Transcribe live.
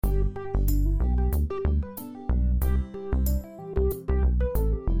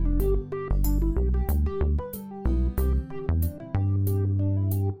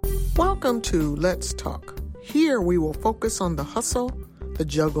Welcome to Let's Talk. Here we will focus on the hustle, the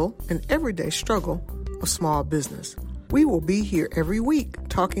juggle, and everyday struggle of small business. We will be here every week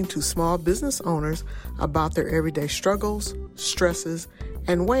talking to small business owners about their everyday struggles, stresses,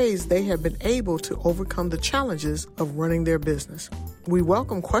 and ways they have been able to overcome the challenges of running their business. We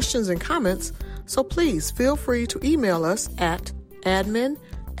welcome questions and comments, so please feel free to email us at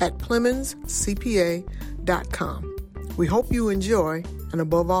admin@PlemonsCPA.com. We hope you enjoy, and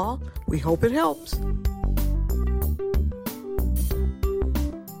above all, we hope it helps.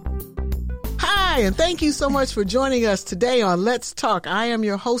 Hi, and thank you so much for joining us today on Let's Talk. I am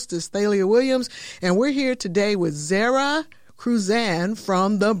your hostess, Thalia Williams, and we're here today with Zahra Cruzan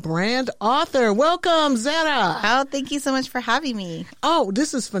from The Brand Author. Welcome, Zahra. Oh, thank you so much for having me. Oh,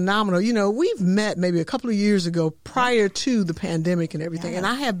 this is phenomenal. You know, we've met maybe a couple of years ago prior to the pandemic and everything, and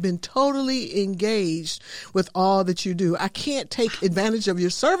I have been totally engaged with all that you do. I can't take advantage of your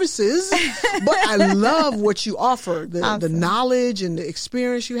services, but I love what you offer. The knowledge and the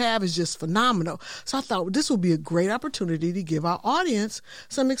experience you have is just phenomenal. So I thought this would be a great opportunity to give our audience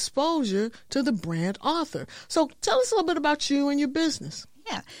some exposure to The Brand Author. So tell us a little bit about you and your business.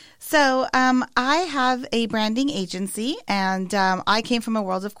 Yeah. So I have a branding agency, and I came from a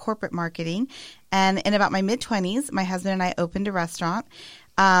world of corporate marketing. And in about my mid-20s, my husband and I opened a restaurant.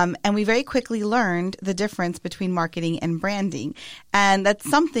 And we very quickly learned the difference between marketing and branding. And that's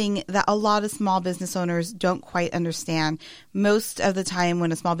something that a lot of small business owners don't quite understand. Most of the time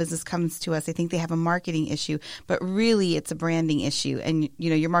when a small business comes to us, they think they have a marketing issue, but really it's a branding issue. And, you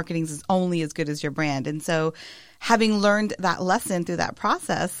know, your marketing is only as good as your brand. And so having learned that lesson through that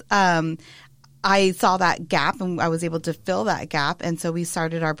process, I saw that gap and I was able to fill that gap. And so we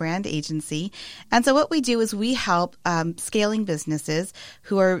started our brand agency. And so what we do is we help scaling businesses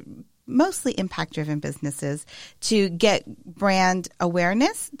who are mostly impact-driven businesses to get brand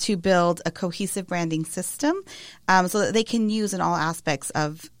awareness, to build a cohesive branding system so that they can use in all aspects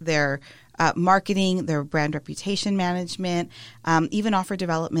of their marketing, their brand reputation management, even offer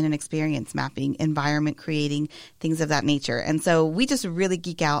development and experience mapping, environment creating, things of that nature. And so we just really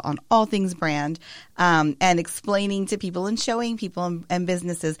geek out on all things brand and explaining to people and showing people and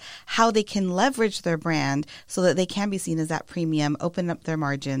businesses how they can leverage their brand so that they can be seen as that premium, open up their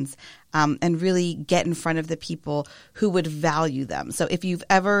margins, and really get in front of the people who would value them. So if you've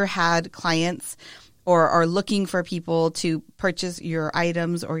ever had clients or are looking for people to purchase your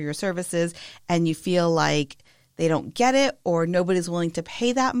items or your services and you feel like they don't get it or nobody's willing to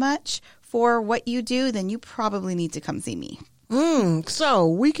pay that much for what you do, then you probably need to come see me. So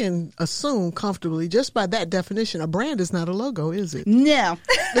we can assume comfortably, just by that definition, a brand is not a logo, is it? No.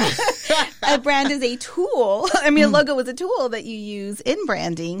 A brand is a tool. I mean, a logo is a tool that you use in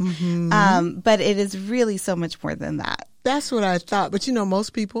branding, but it is really so much more than that. That's what I thought. But, you know,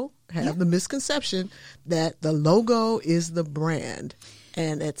 most people have the misconception that the logo is the brand.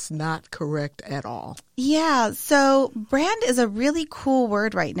 And it's not correct at all. Yeah. So brand is a really cool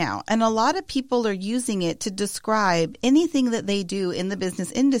word right now. And a lot of people are using it to describe anything that they do in the business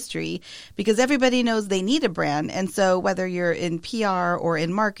industry because everybody knows they need a brand. And so whether you're in PR or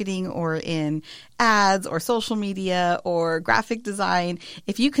in marketing or in ads or social media or graphic design,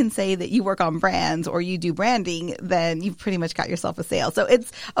 if you can say that you work on brands or you do branding, then you've pretty much got yourself a sale. So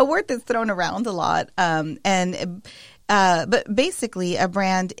it's a word that's thrown around a lot. But basically, a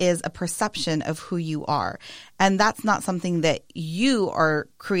brand is a perception of who you are. And that's not something that you are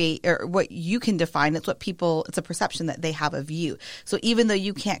create or what you can define. It's it's a perception that they have of you. So even though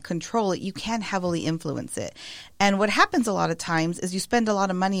you can't control it, you can heavily influence it. And what happens a lot of times is you spend a lot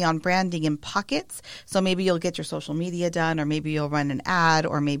of money on branding in pockets. So maybe you'll get your social media done, or maybe you'll run an ad,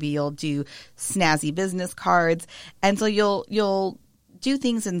 or maybe you'll do snazzy business cards. And so you'll do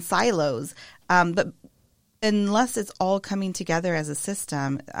things in silos. But unless it's all coming together as a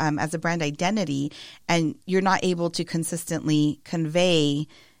system, as a brand identity, and you're not able to consistently convey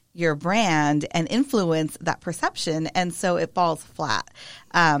your brand and influence that perception, and so it falls flat.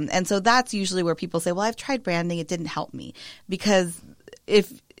 And so that's usually where people say, well, I've tried branding, it didn't help me. Because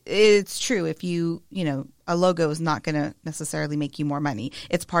if it's true, if a logo is not going to necessarily make you more money.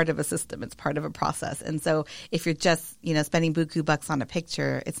 It's part of a system. It's part of a process. And so if you're just, spending buku bucks on a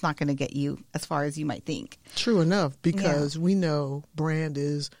picture, it's not going to get you as far as you might think. True enough, because we know brand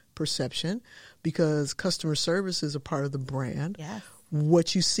is perception, because customer service is a part of the brand. Yes.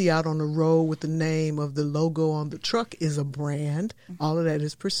 what you see out on the road with the name of the logo on the truck is a brand. All of that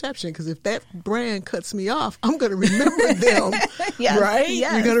is perception. Because if that brand cuts me off, I'm going to remember them, Yes, right?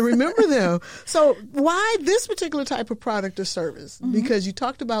 yes. You're going to remember them. So why this particular type of product or service? Because you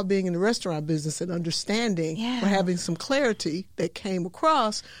talked about being in the restaurant business and understanding or having some clarity that came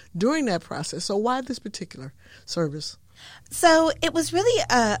across during that process. So why this particular service? So it was really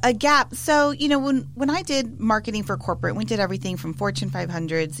a gap. So, when I did marketing for corporate, we did everything from Fortune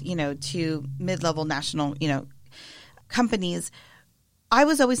 500s, to mid-level national, companies. I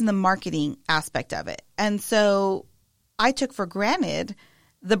was always in the marketing aspect of it. And so I took for granted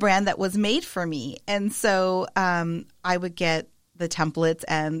the brand that was made for me. And so I would get the templates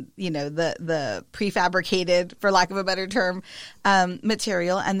and, the prefabricated, for lack of a better term,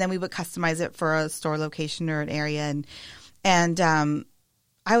 material. And then we would customize it for a store location or an area. And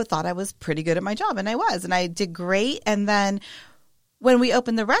I thought I was pretty good at my job, and I was. And I did great. And then when we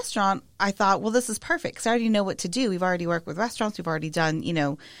opened the restaurant, I thought, well, this is perfect because I already know what to do. We've already worked with restaurants. We've already done,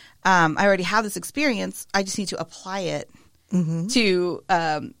 I already have this experience. I just need to apply it to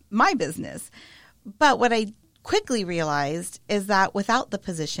my business. But what I quickly realized is that without the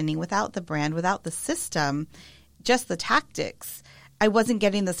positioning, without the brand, without the system, just the tactics, I wasn't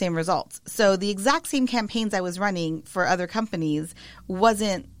getting the same results. So the exact same campaigns I was running for other companies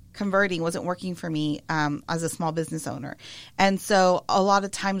wasn't converting, wasn't working for me as a small business owner. And so a lot of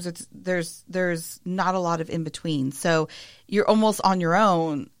times there's not a lot of in between. So you're almost on your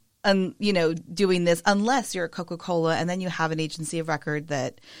own and, doing this unless you're a Coca-Cola and then you have an agency of record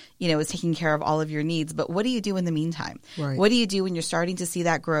that, is taking care of all of your needs. But what do you do in the meantime? Right. What do you do when you're starting to see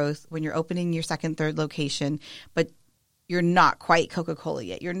that growth, when you're opening your second, third location, but you're not quite Coca-Cola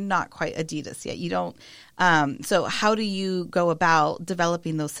yet. You're not quite Adidas yet. You don't. So how do you go about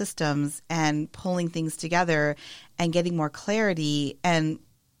developing those systems and pulling things together and getting more clarity and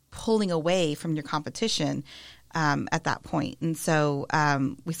pulling away from your competition at that point? And so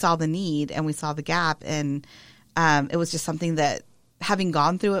we saw the need and we saw the gap, and it was just something that, having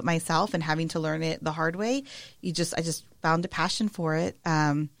gone through it myself and having to learn it the hard way, I just found a passion for it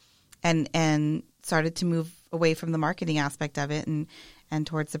and started to move away from the marketing aspect of it and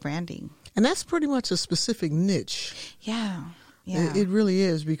towards the branding. And that's pretty much a specific niche. Yeah. It really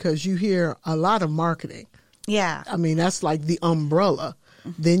is, because you hear a lot of marketing. Yeah. I mean, that's like the umbrella.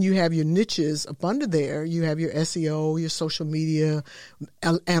 Then you have your niches up under there. You have your SEO, your social media,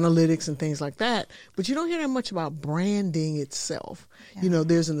 analytics, and things like that. But you don't hear that much about branding itself. Yeah.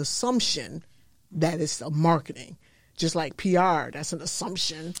 There's an assumption that it's marketing. Just like PR, that's an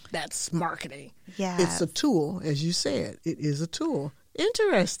assumption. That's marketing. Yeah. It's a tool, as you said. It is a tool.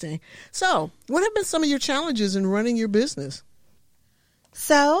 Interesting. So, what have been some of your challenges in running your business?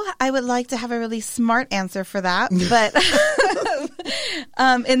 So, I would like to have a really smart answer for that, but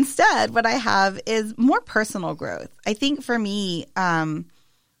instead, what I have is more personal growth. I think for me, one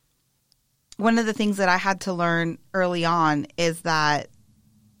of the things that I had to learn early on is that,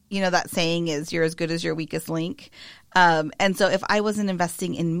 that saying is you're as good as your weakest link. And so if I wasn't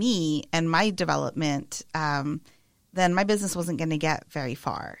investing in me and my development, then my business wasn't going to get very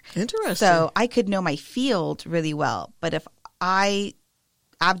far. Interesting. So I could know my field really well, but if I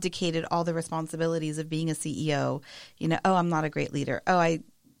abdicated all the responsibilities of being a CEO, I'm not a great leader. Oh, I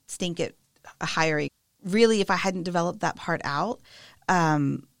stink at hiring. Really, if I hadn't developed that part out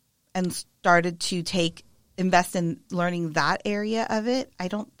and started to invest in learning that area of it, I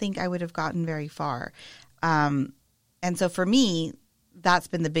don't think I would have gotten very far. And so for me, that's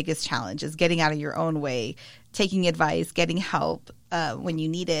been the biggest challenge, is getting out of your own way, taking advice, getting help when you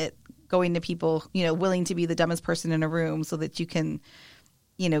need it, going to people, willing to be the dumbest person in a room so that you can,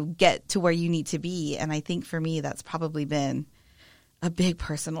 get to where you need to be. And I think for me, that's probably been a big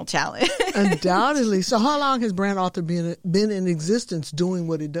personal challenge. Undoubtedly. So how long has Brand Author been in existence doing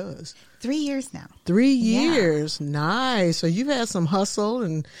what it does? 3 years now. 3 years. Yeah. Nice. So you've had some hustle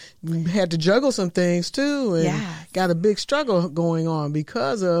and you had to juggle some things too, and got a big struggle going on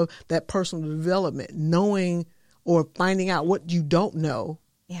because of that personal development, knowing or finding out what you don't know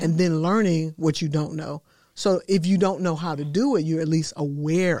and then learning what you don't know. So if you don't know how to do it, you're at least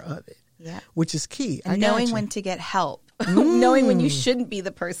aware of it, which is key. And knowing when to get help. Knowing when you shouldn't be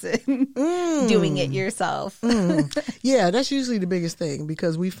the person doing it yourself. Yeah, that's usually the biggest thing,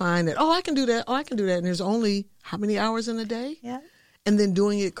 because we find that, I can do that. And there's only how many hours in a day? Yeah. And then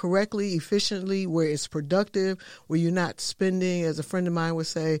doing it correctly, efficiently, where it's productive, where you're not spending, as a friend of mine would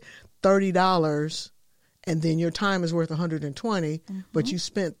say, $30 and then your time is worth $120, but you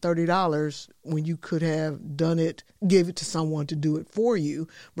spent $30 when you could have done it, give it to someone to do it for you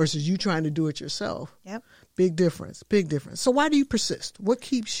versus you trying to do it yourself. Yep. Big difference. Big difference. So why do you persist? What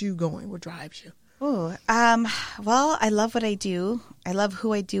keeps you going? What drives you? Well, I love what I do. I love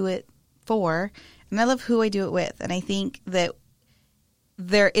who I do it for, and I love who I do it with. And I think that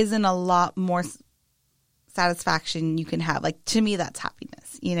there isn't a lot more satisfaction you can have. Like, to me, that's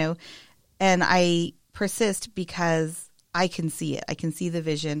happiness, and I persist because I can see it. I can see the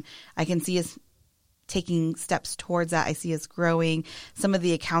vision. I can see us taking steps towards that. I see us growing. Some of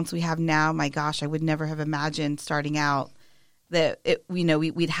the accounts we have now, my gosh, I would never have imagined starting out that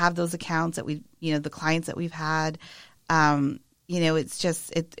we'd have those accounts that the clients that we've had. It's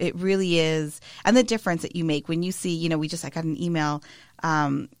just, it really is. And the difference that you make when you see, I got an email,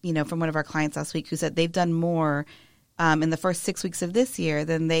 from one of our clients last week who said they've done more in the first 6 weeks of this year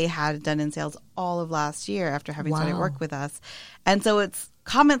than they had done in sales all of last year after having started work with us. And so it's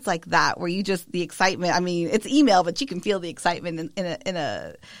comments like that where you just, the excitement, I mean, it's email, but you can feel the excitement in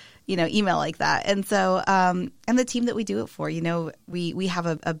a email like that. And so, and the team that we do it for, we have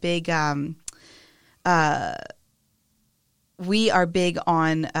a big, we are big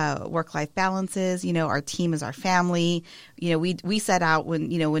on work-life balances. Our team is our family. We set out when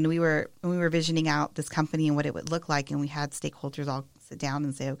we were visioning out this company and what it would look like, and we had stakeholders all sit down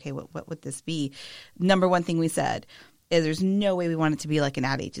and say, okay, what would this be? Number one thing we said is there's no way we want it to be like an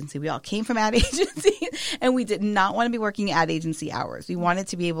ad agency. We all came from ad agency, and we did not want to be working ad agency hours. We wanted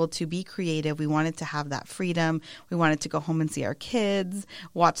to be able to be creative. We wanted to have that freedom. We wanted to go home and see our kids,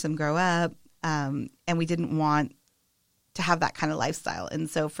 watch them grow up, and we didn't want to have that kind of lifestyle. And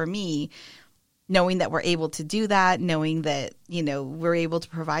so for me, knowing that we're able to do that, knowing that, we're able to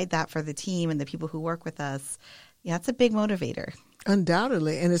provide that for the team and the people who work with us, that's a big motivator.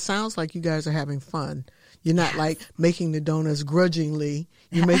 Undoubtedly. And it sounds like you guys are having fun. You're not like making the donuts grudgingly.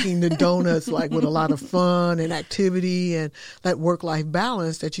 You're making the donuts like with a lot of fun and activity and that work-life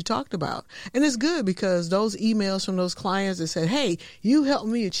balance that you talked about. And it's good because those emails from those clients that said, hey, you helped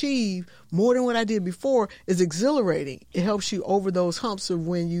me achieve more than what I did before is exhilarating. It helps you over those humps of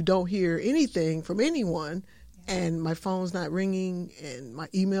when you don't hear anything from anyone and my phone's not ringing and my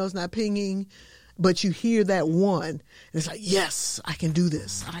email's not pinging. But you hear that one, and it's like, yes, I can do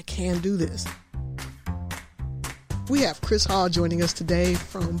this. I can do this. We have Chris Hall joining us today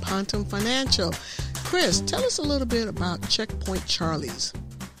from Pontum Financial. Chris, tell us a little bit about Checkpoint Charlie's.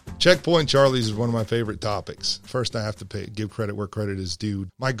 Checkpoint Charlie's is one of my favorite topics. First, I have to give credit where credit is due.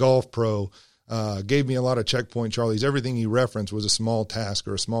 My golf pro gave me a lot of Checkpoint Charlie's. Everything he referenced was a small task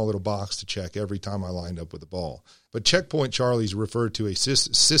or a small little box to check every time I lined up with the ball. But Checkpoint Charlie's referred to a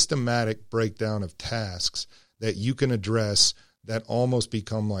systematic breakdown of tasks that you can address that almost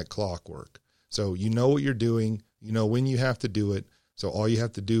become like clockwork. So you know what you're doing, you know when you have to do it. So all you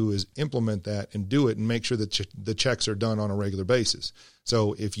have to do is implement that and do it and make sure that the checks are done on a regular basis.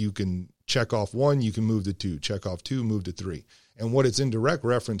 So if you can check off one, you can move to two, check off two, move to three. And what it's in direct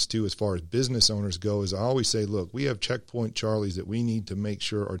reference to as far as business owners go is I always say, look, we have Checkpoint Charlies that we need to make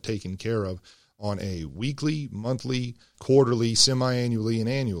sure are taken care of on a weekly, monthly, quarterly, semi-annually, and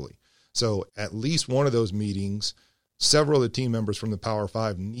annually. So at least one of those meetings, several of the team members from the Power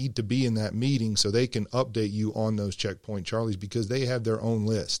Five need to be in that meeting so they can update you on those Checkpoint Charlies because they have their own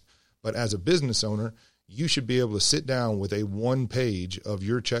list. But as a business owner, you should be able to sit down with a one page of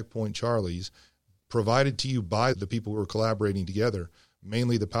your Checkpoint Charlies provided to you by the people who are collaborating together,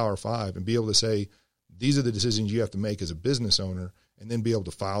 mainly the Power Five, and be able to say, these are the decisions you have to make as a business owner, and then be able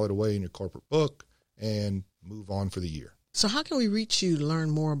to file it away in your corporate book and move on for the year. So how can we reach you to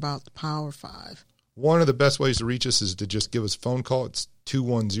learn more about the Power Five? One of the best ways to reach us is to just give us a phone call. It's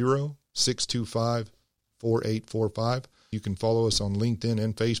 210-625-4845. You can follow us on LinkedIn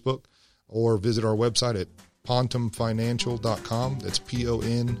and Facebook or visit our website at pontumfinancial.com. That's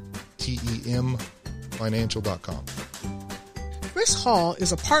PONTEM financial.com. Chris Hall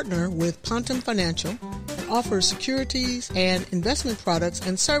is a partner with Pontum Financial and offers securities and investment products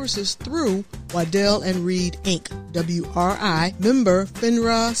and services through Waddell & Reed, Inc., WRI, member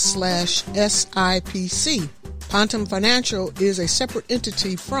FINRA/SIPC. Pontum Financial is a separate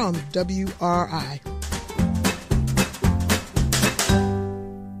entity from WRI.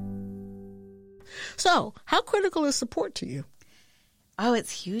 So, how critical is support to you? Oh,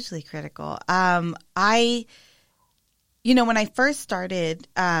 it's hugely critical. When I first started,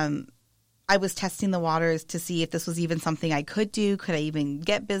 I was testing the waters to see if this was even something I could do. Could I even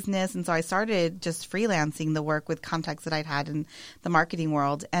get business? And so I started just freelancing the work with contacts that I'd had in the marketing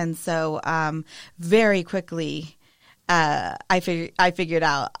world. And so very quickly, I figured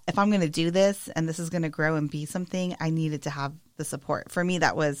out if I'm going to do this and this is going to grow and be something, I needed to have the support. For me,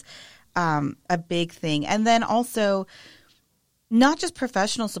 that was a big thing. And then also not just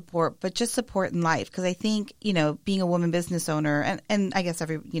professional support, but just support in life. Because I think, being a woman business owner, and I guess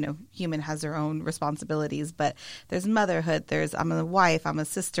every, human has their own responsibilities, but there's motherhood, I'm a wife, I'm a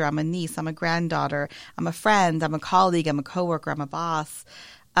sister, I'm a niece, I'm a granddaughter, I'm a friend, I'm a colleague, I'm a coworker, I'm a boss.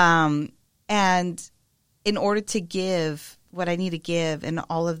 And in order to give what I need to give in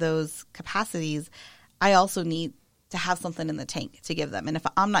all of those capacities, I also need to have something in the tank to give them. And if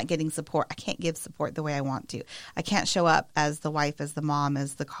I'm not getting support, I can't give support the way I want to. I can't show up as the wife, as the mom,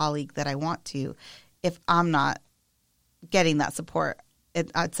 as the colleague that I want to if I'm not getting that support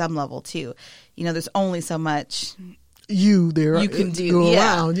at some level too. There's only so much you can do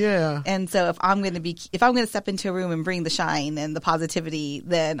around. Yeah. And so if I'm going to step into a room and bring the shine and the positivity,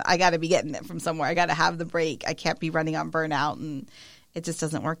 then I got to be getting it from somewhere. I got to have the break. I can't be running on burnout, and it just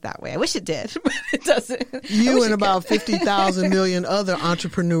doesn't work that way. I wish it did, but it doesn't. You and about 50,000 million other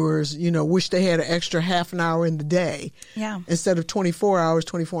entrepreneurs, wish they had an extra half an hour in the day. Yeah. Instead of 24 hours,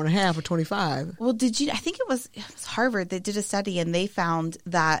 24 and a half or 25. Well, I think it was Harvard that did a study, and they found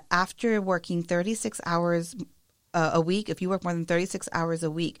that after working 36 hours a week, if you work more than 36 hours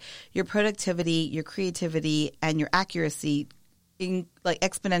a week, your productivity, your creativity, and your accuracy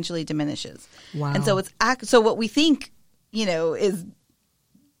exponentially diminishes. Wow. And so what we think, is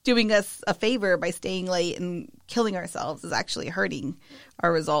doing us a favor by staying late and killing ourselves is actually hurting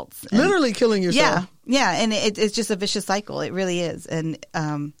our results. And literally killing yourself. Yeah. And it's just a vicious cycle. It really is. And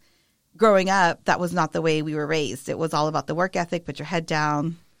growing up, that was not the way we were raised. It was all about the work ethic, put your head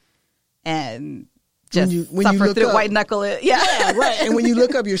down and just when suffer you through it, white knuckle it. Yeah, right. And when you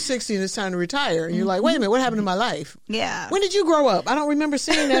look up, you're 60 and it's time to retire. And you're like, wait a minute, what happened to my life? Yeah. When did you grow up? I don't remember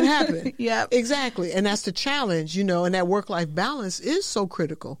seeing that happen. Yeah. Exactly. And that's the challenge, and that work-life balance is so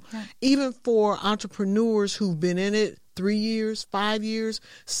critical. Yeah. Even for entrepreneurs who've been in it 3 years, 5 years,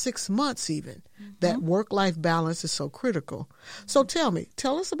 6 months even. Mm-hmm. That work-life balance is so critical. So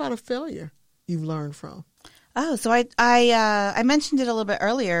tell us about a failure you've learned from. Oh, so I mentioned it a little bit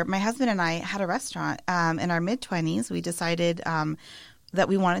earlier. My husband and I had a restaurant in our mid-20s. We decided that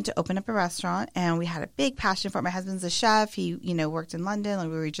we wanted to open up a restaurant, and we had a big passion for it. My husband's a chef. He, worked in London,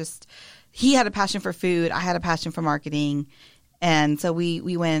 and he had a passion for food. I had a passion for marketing. And so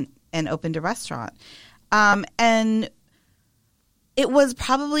we went and opened a restaurant. And it was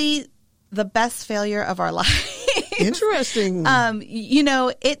probably the best failure of our life. Interesting.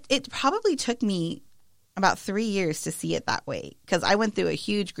 It probably took me about 3 years to see it that way, because I went through a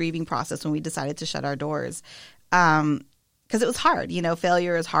huge grieving process when we decided to shut our doors, because it was hard.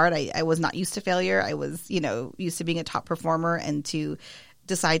 Failure is hard. I was not used to failure. I was, used to being a top performer, and to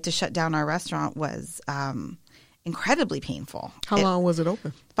decide to shut down our restaurant was incredibly painful. How long was it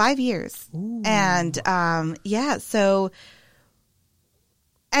open? 5 years. Ooh. And so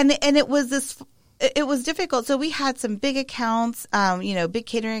and it was this. It was difficult. So we had some big accounts, big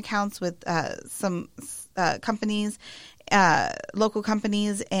catering accounts with some companies, local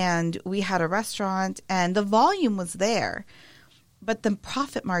companies, and we had a restaurant, and the volume was there, but the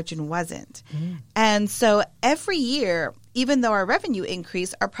profit margin wasn't. Mm. And so every year, even though our revenue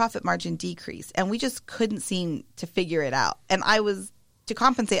increased, our profit margin decreased, and we just couldn't seem to figure it out. And to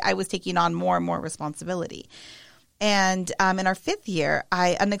compensate, I was taking on more and more responsibility. And in our 5th year,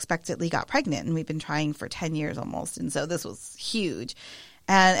 I unexpectedly got pregnant, and we've been trying for 10 years almost. And so this was huge.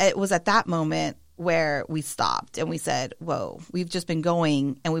 And it was at that moment where we stopped and we said, whoa, we've just been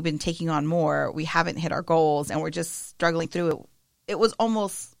going and we've been taking on more. We haven't hit our goals, and we're just struggling through it. It was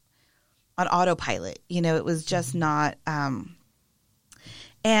almost on autopilot. It was just not. And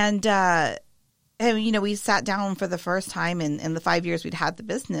we sat down for the first time in the 5 years we'd had the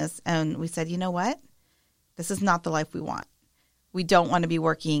business, and we said, you know what? This is not the life we want. We don't want to be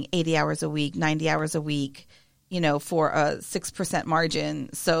working 80 hours a week, 90 hours a week, for a 6%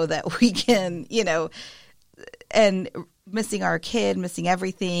 margin so that we can, and missing our kid, missing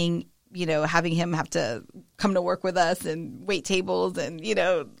everything, having him have to come to work with us and wait tables and,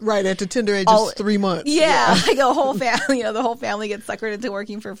 Right, at the tender age of 3 months. Yeah, like a whole family, the whole family gets suckered into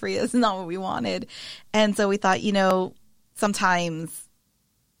working for free. That's not what we wanted. And so we thought, sometimes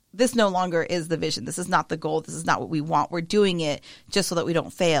this no longer is the vision. This is not the goal. This is not what we want. We're doing it just so that we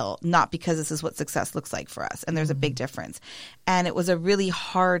don't fail, not because this is what success looks like for us. And there's a big difference. And it was a really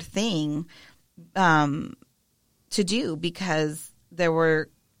hard thing to do, because there were,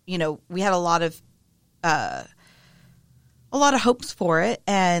 we had a lot of a lot of hopes for it,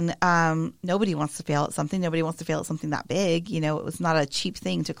 and nobody wants to fail at something. Nobody wants to fail at something that big. You know, it was not a cheap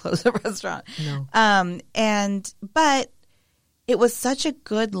thing to close a restaurant. No. But it was such a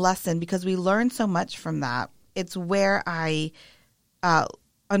good lesson because we learned so much from that. It's where I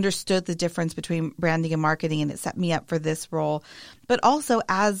understood the difference between branding and marketing, and it set me up for this role. But also,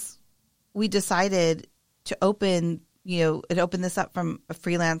 as we decided to open this up from a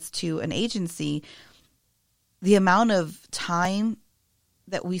freelance to an agency, the amount of time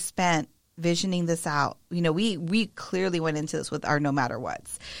that we spent visioning this out, we clearly went into this with our no matter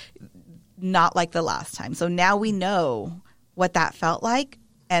what's, not like the last time. So now we know what that felt like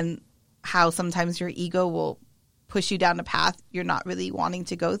and how sometimes your ego will push you down a path you're not really wanting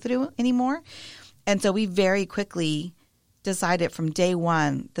to go through anymore. And so we very quickly decided from day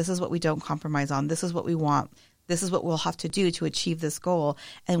one, this is what we don't compromise on. This is what we want. This is what we'll have to do to achieve this goal.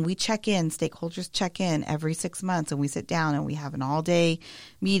 And we check in, stakeholders check in every 6 months, and we sit down and we have an all-day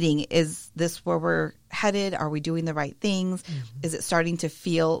meeting. Is this where we're headed? Are we doing the right things? Mm-hmm. Is it starting to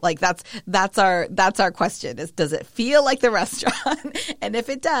feel like that's our question, is does it feel like the restaurant? And if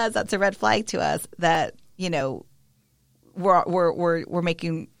it does, that's a red flag to us that, we're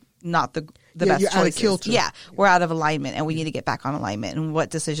making not the best you're choices. Out of kilter. Yeah, we're out of alignment, and we need to get back on alignment, and what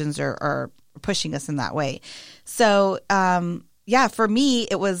decisions are pushing us in that way. So, for me,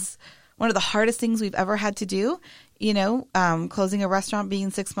 it was one of the hardest things we've ever had to do. Closing a restaurant,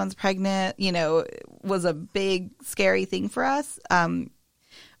 being 6 months pregnant, was a big, scary thing for us.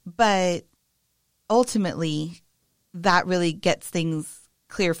 But ultimately, that really gets things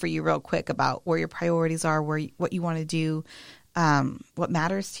clear for you real quick about where your priorities are, what you want to do, what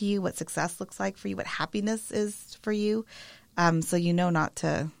matters to you, what success looks like for you, what happiness is for you. So not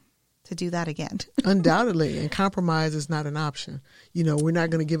to do that again. Undoubtedly. And compromise is not an option. We're not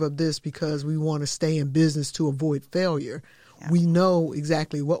going to give up this because we want to stay in business to avoid failure. Yeah. We know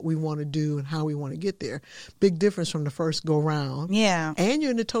exactly what we want to do and how we want to get there. Big difference from the first go round. Yeah. And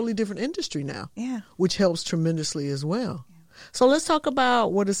you're in a totally different industry now. Yeah. Which helps tremendously as well. Yeah. So let's talk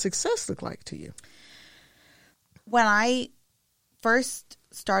about what does success look like to you? When I first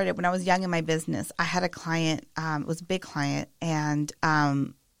started, when I was young in my business, I had a client, it was a big client, and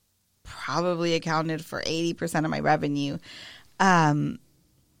probably accounted for 80% of my revenue. But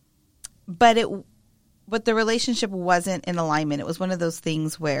the relationship wasn't in alignment. It was one of those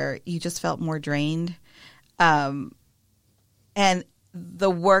things where you just felt more drained. And the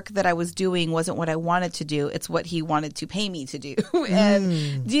work that I was doing wasn't what I wanted to do. It's what he wanted to pay me to do.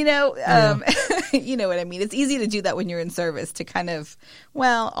 And, you know what I mean? It's easy to do that when you're in service, to kind of,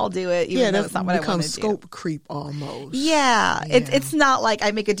 I'll do it, even though it's not what I want to do. Becomes scope creep almost. Yeah. It's not like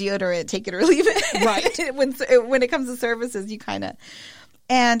I make a deodorant, take it or leave it. Right. when it comes to services, you kind of.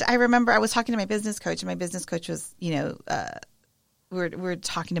 And I remember I was talking to my business coach, and my business coach was, we were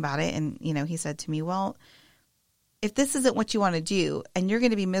talking about it, and, he said to me, well, if this isn't what you want to do and you're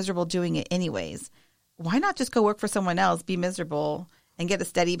going to be miserable doing it anyways, why not just go work for someone else, be miserable, and get a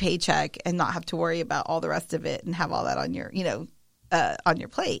steady paycheck and not have to worry about all the rest of it and have all that on your, on your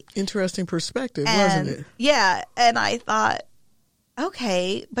plate? Interesting perspective, wasn't it? Yeah. And I thought,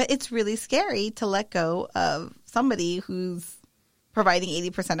 okay, but it's really scary to let go of somebody who's providing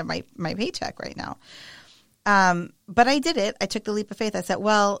 80% of my paycheck right now. But I did it. I took the leap of faith. I said,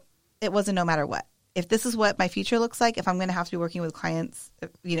 well, it wasn't no matter what. If this is what my future looks like, if I'm going to have to be working with clients,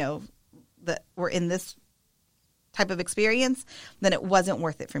 that were in this type of experience, then it wasn't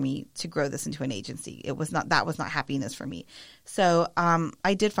worth it for me to grow this into an agency. That was not happiness for me. So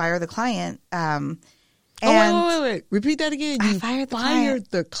I did fire the client. Wait. Repeat that again. I fired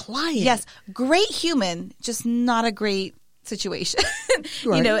the client. Yes. Great human, just not a great situation.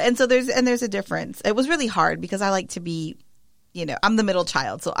 Right. And so there's a difference. It was really hard because I like to be, I'm the middle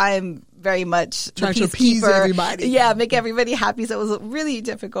child, so I'm very much trying to appease everybody. Yeah, make everybody happy. So it was really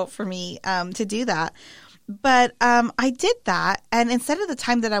difficult for me to do that. But I did that, and instead of the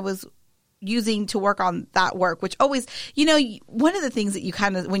time that I was using to work on that work, which always, one of the things that you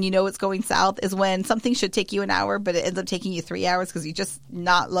kind of, when it's going south, is when something should take you an hour, but it ends up taking you 3 hours because you're just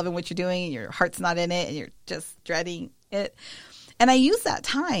not loving what you're doing, and your heart's not in it, and you're just dreading it. And I used that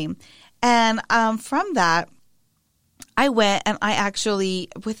time, and from that, I went and I actually,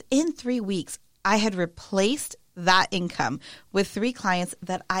 within 3 weeks, I had replaced that income with 3 clients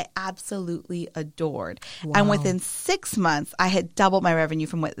that I absolutely adored. Wow. And within 6 months, I had doubled my revenue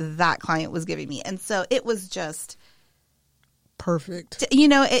from what that client was giving me. And so it was just perfect.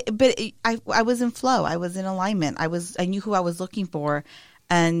 I was in flow. I was in alignment. I knew who I was looking for,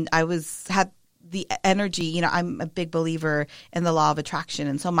 and I had the energy, you know, I'm a big believer in the law of attraction.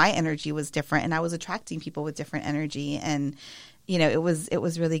 And so my energy was different, and I was attracting people with different energy. And, you know, it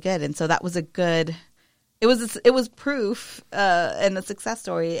was really good. And so that was it was proof and a success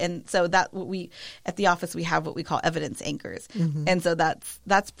story. And so that at the office, we have what we call evidence anchors. Mm-hmm. And so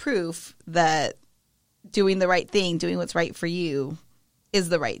that's proof that doing the right thing, doing what's right for you is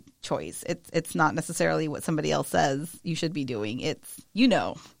the right choice. It's not necessarily what somebody else says you should be doing. It's, you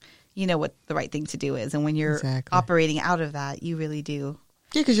know what the right thing to do is. And when you're operating out of that, you really do.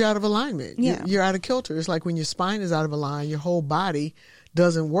 Yeah, because you're out of alignment. Yeah. You're out of kilter. It's like when your spine is out of alignment, your whole body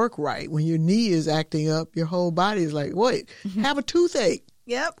doesn't work right. When your knee is acting up, your whole body is like, wait, have a toothache.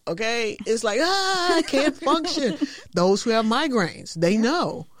 Yep. Okay. It's like, I can't function. Those who have migraines, they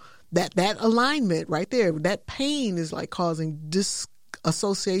know that alignment right there, that pain is like causing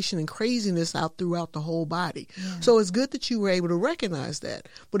disassociation and craziness out throughout the whole body. Yeah. So it's good that you were able to recognize that.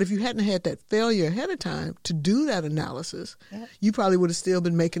 But if you hadn't had that failure ahead of time to do that analysis, you probably would have still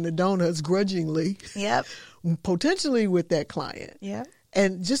been making the donuts grudgingly, potentially with that client. Yeah.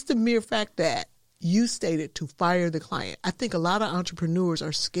 And just the mere fact that you stated to fire the client. I think a lot of entrepreneurs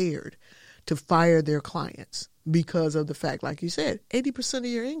are scared to fire their clients because of the fact, like you said, 80% of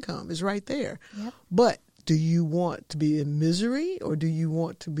your income is right there. Yep. But do you want to be in misery, or do you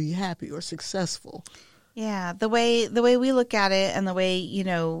want to be happy or successful? Yeah, the way we look at it, and the way, you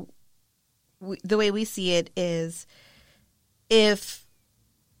know, the way we see it is, if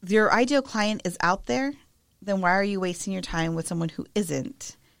your ideal client is out there, then why are you wasting your time with someone who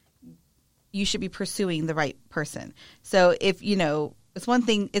isn't? You should be pursuing the right person. So if, you know, it's one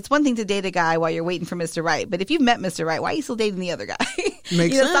thing to date a guy while you're waiting for Mr. Right. But if you've met Mr. Right, why are you still dating the other guy?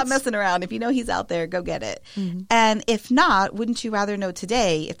 Makes sense. Stop messing around. If you know he's out there, go get it. Mm-hmm. And if not, wouldn't you rather know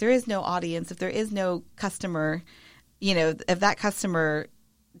today, if there is no audience, if there is no customer, you know, if that customer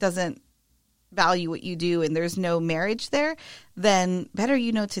doesn't value what you do and there's no marriage there, then better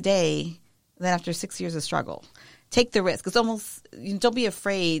you know today than after 6 years of struggle. Take the risk. It's almost, don't be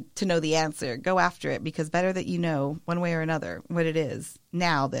afraid to know the answer. Go after it, because better that you know one way or another what it is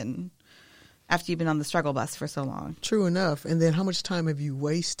now than after you've been on the struggle bus for so long. True enough. And then how much time have you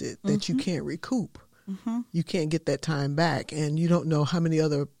wasted that you can't recoup? Mm-hmm. You can't get that time back, and you don't know how many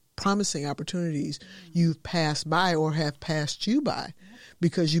other promising opportunities you've passed by or have passed you by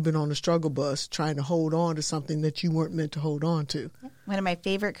because you've been on the struggle bus trying to hold on to something that you weren't meant to hold on to. One of my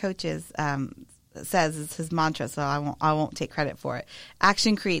favorite coaches says, it's his mantra, so I won't take credit for it.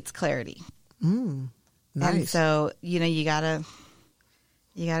 Action creates clarity. Nice. And so, you know, you gotta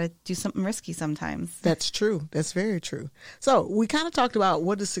do something risky sometimes. That's true. That's very true. So we kind of talked about,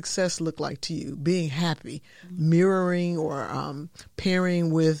 what does success look like to you? Being happy, mirroring or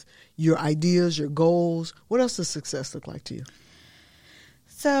pairing with your ideas, your goals. What else does success look like to you?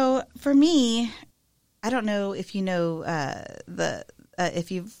 So for me, I don't know if you know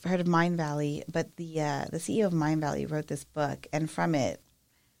if you've heard of Mind Valley, but the CEO of Mind Valley wrote this book, and from it,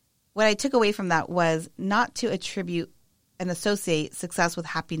 what I took away from that was not to attribute and associate success with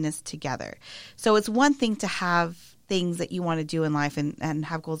happiness together. So it's one thing to have things that you want to do in life and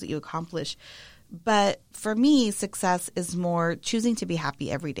have goals that you accomplish. But for me, success is more choosing to be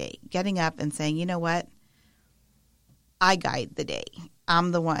happy every day, getting up and saying, you know what? I guide the day.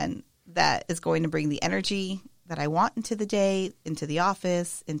 I'm the one that is going to bring the energy that I want into the day, into the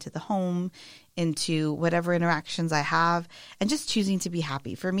office, into the home, into whatever interactions I have, and just choosing to be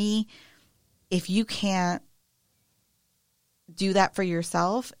happy. For me, if you can't do that for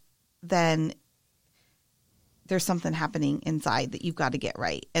yourself, then there's something happening inside that you've got to get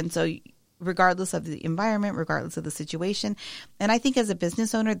right. And so regardless of the environment, regardless of the situation, and I think as a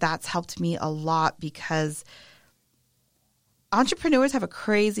business owner, that's helped me a lot, because entrepreneurs have a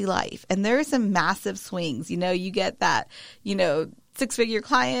crazy life, and there are some massive swings. You know, you get that, you know, 6-figure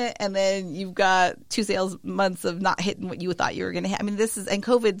client, and then you've got 2 sales months of not hitting what you thought you were going to hit. I mean, and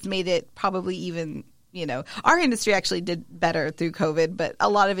COVID's made it probably even, you know, our industry actually did better through COVID, but a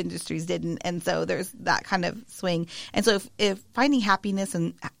lot of industries didn't. And so there's that kind of swing. And so if finding happiness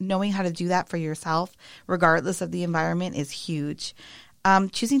and knowing how to do that for yourself, regardless of the environment, is huge.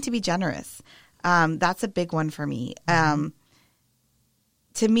 Choosing to be generous. That's a big one for me.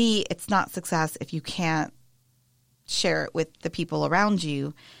 To me, it's not success if you can't share it with the people around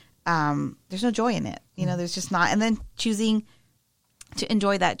you. There's no joy in it. You know, there's just not. And then choosing to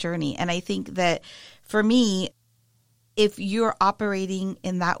enjoy that journey. And I think that for me, if you're operating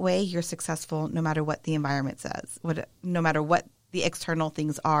in that way, you're successful no matter what the environment says, no matter what the external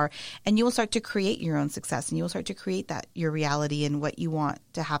things are. And you will start to create your own success, and you will start to create your reality and what you want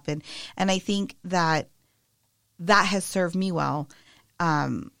to happen. And I think that has served me well.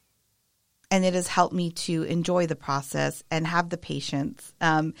 And it has helped me to enjoy the process and have the patience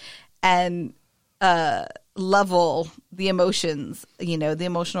and level the emotions, the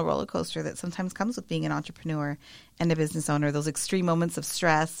emotional roller coaster that sometimes comes with being an entrepreneur and a business owner, those extreme moments of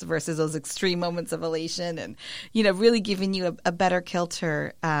stress versus those extreme moments of elation, and, really giving you a better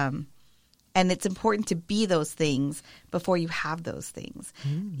kilter. And it's important to be those things before you have those things.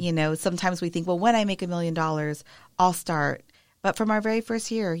 Sometimes we think, well, when I make $1 million, I'll start. But from our very first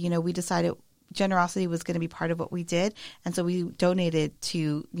year, we decided generosity was going to be part of what we did. And so we donated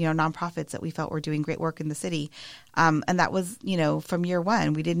to, nonprofits that we felt were doing great work in the city. And that was, from year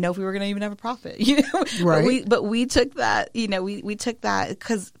one. We didn't know if we were going to even have a profit, Right. But we took that, we took that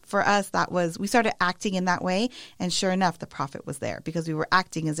because for us, we started acting in that way. And sure enough, the profit was there because we were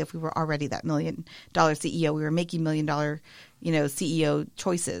acting as if we were already that $1 million CEO. We were making $1 million, CEO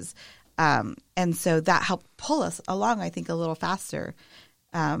choices. And so that helped pull us along, I think, a little faster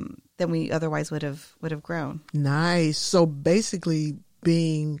than we otherwise would have grown. Nice. So basically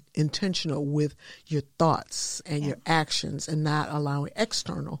being intentional with your thoughts and your actions and not allowing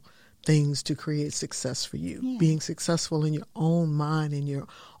external things to create success for you. Yeah. Being successful in your own mind and your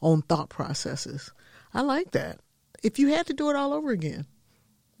own thought processes. I like that. If you had to do it all over again,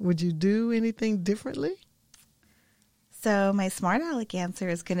 would you do anything differently? So my smart aleck answer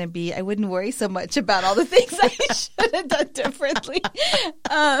is going to be, I wouldn't worry so much about all the things I should have done differently.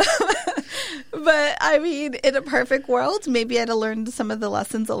 But I mean, in a perfect world, maybe I'd have learned some of the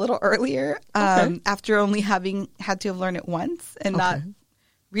lessons a little earlier after only having had to have learned it once and not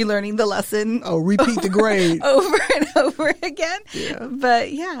relearning the lesson. Oh, repeat the grade. over and over again. Yeah.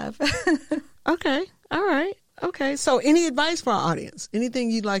 But yeah. Okay. All right. Okay. So any advice for our audience?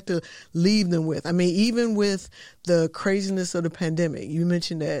 Anything you'd like to leave them with? I mean, even with the craziness of the pandemic, you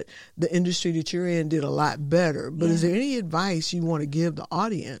mentioned that the industry that you're in did a lot better. But is there any advice you want to give the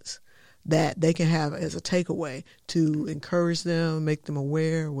audience that they can have as a takeaway to encourage them, make them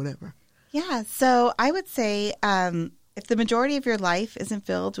aware, whatever? Yeah. So I would say if the majority of your life isn't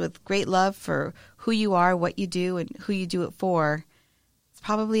filled with great love for who you are, what you do, and who you do it for, it's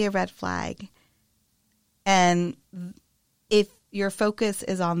probably a red flag. And if your focus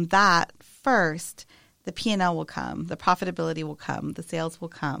is on that first, the P&L will come, the profitability will come, the sales will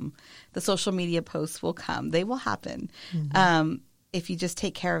come, the social media posts will come. They will happen if you just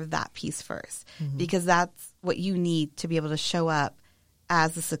take care of that piece first, because that's what you need to be able to show up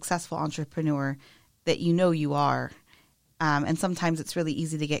as a successful entrepreneur that you are. And sometimes it's really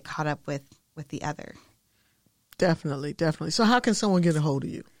easy to get caught up with the other. Definitely, definitely. So how can someone get a hold of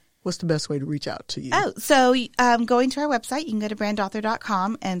you? What's the best way to reach out to you? Oh, so going to our website, you can go to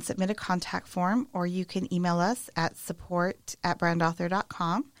brandauthor.com and submit a contact form, or you can email us at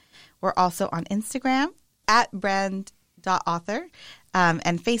support@brandauthor.com. We're also on Instagram at brand.author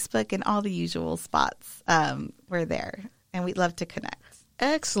and Facebook and all the usual spots. We're there, and we'd love to connect.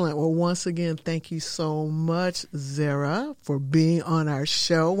 Excellent. Well, once again, thank you so much, Zahra, for being on our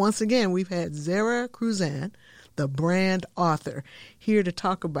show. Once again, we've had Zahra Cruzan, the brand author, here to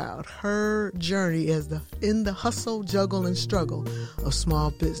talk about her journey in the hustle, juggle, and struggle of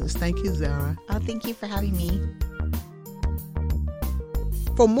small business. Thank you, Zahra. Oh, thank you for having me.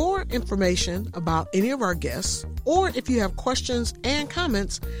 For more information about any of our guests, or if you have questions and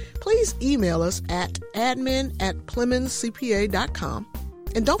comments, please email us at admin@PlemonsCPA.com.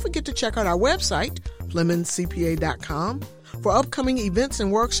 And don't forget to check out our website, PlemonsCPA.com, for upcoming events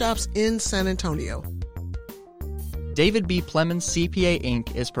and workshops in San Antonio. David B. Plemons CPA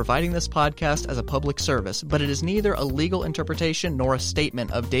Inc. is providing this podcast as a public service, but it is neither a legal interpretation nor a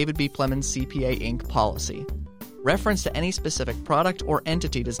statement of David B. Plemons CPA Inc. policy. Reference to any specific product or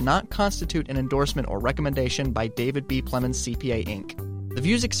entity does not constitute an endorsement or recommendation by David B. Plemons CPA Inc. The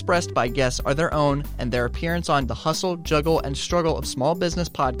views expressed by guests are their own, and their appearance on the Hustle, Juggle, and Struggle of Small Business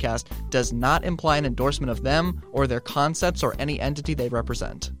podcast does not imply an endorsement of them or their concepts or any entity they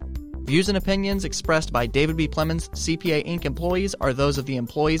represent. Views and opinions expressed by David B. Plemons CPA Inc. employees are those of the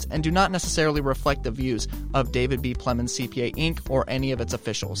employees and do not necessarily reflect the views of David B. Plemons CPA Inc. or any of its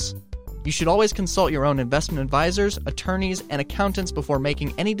officials. You should always consult your own investment advisors, attorneys, and accountants before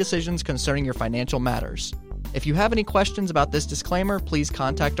making any decisions concerning your financial matters. If you have any questions about this disclaimer, please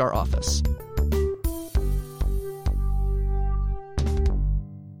contact our office.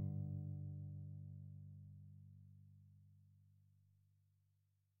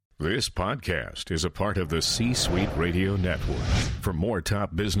 This podcast is a part of the C-Suite Radio Network. For more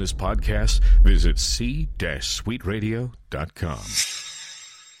top business podcasts, visit c-suiteradio.com.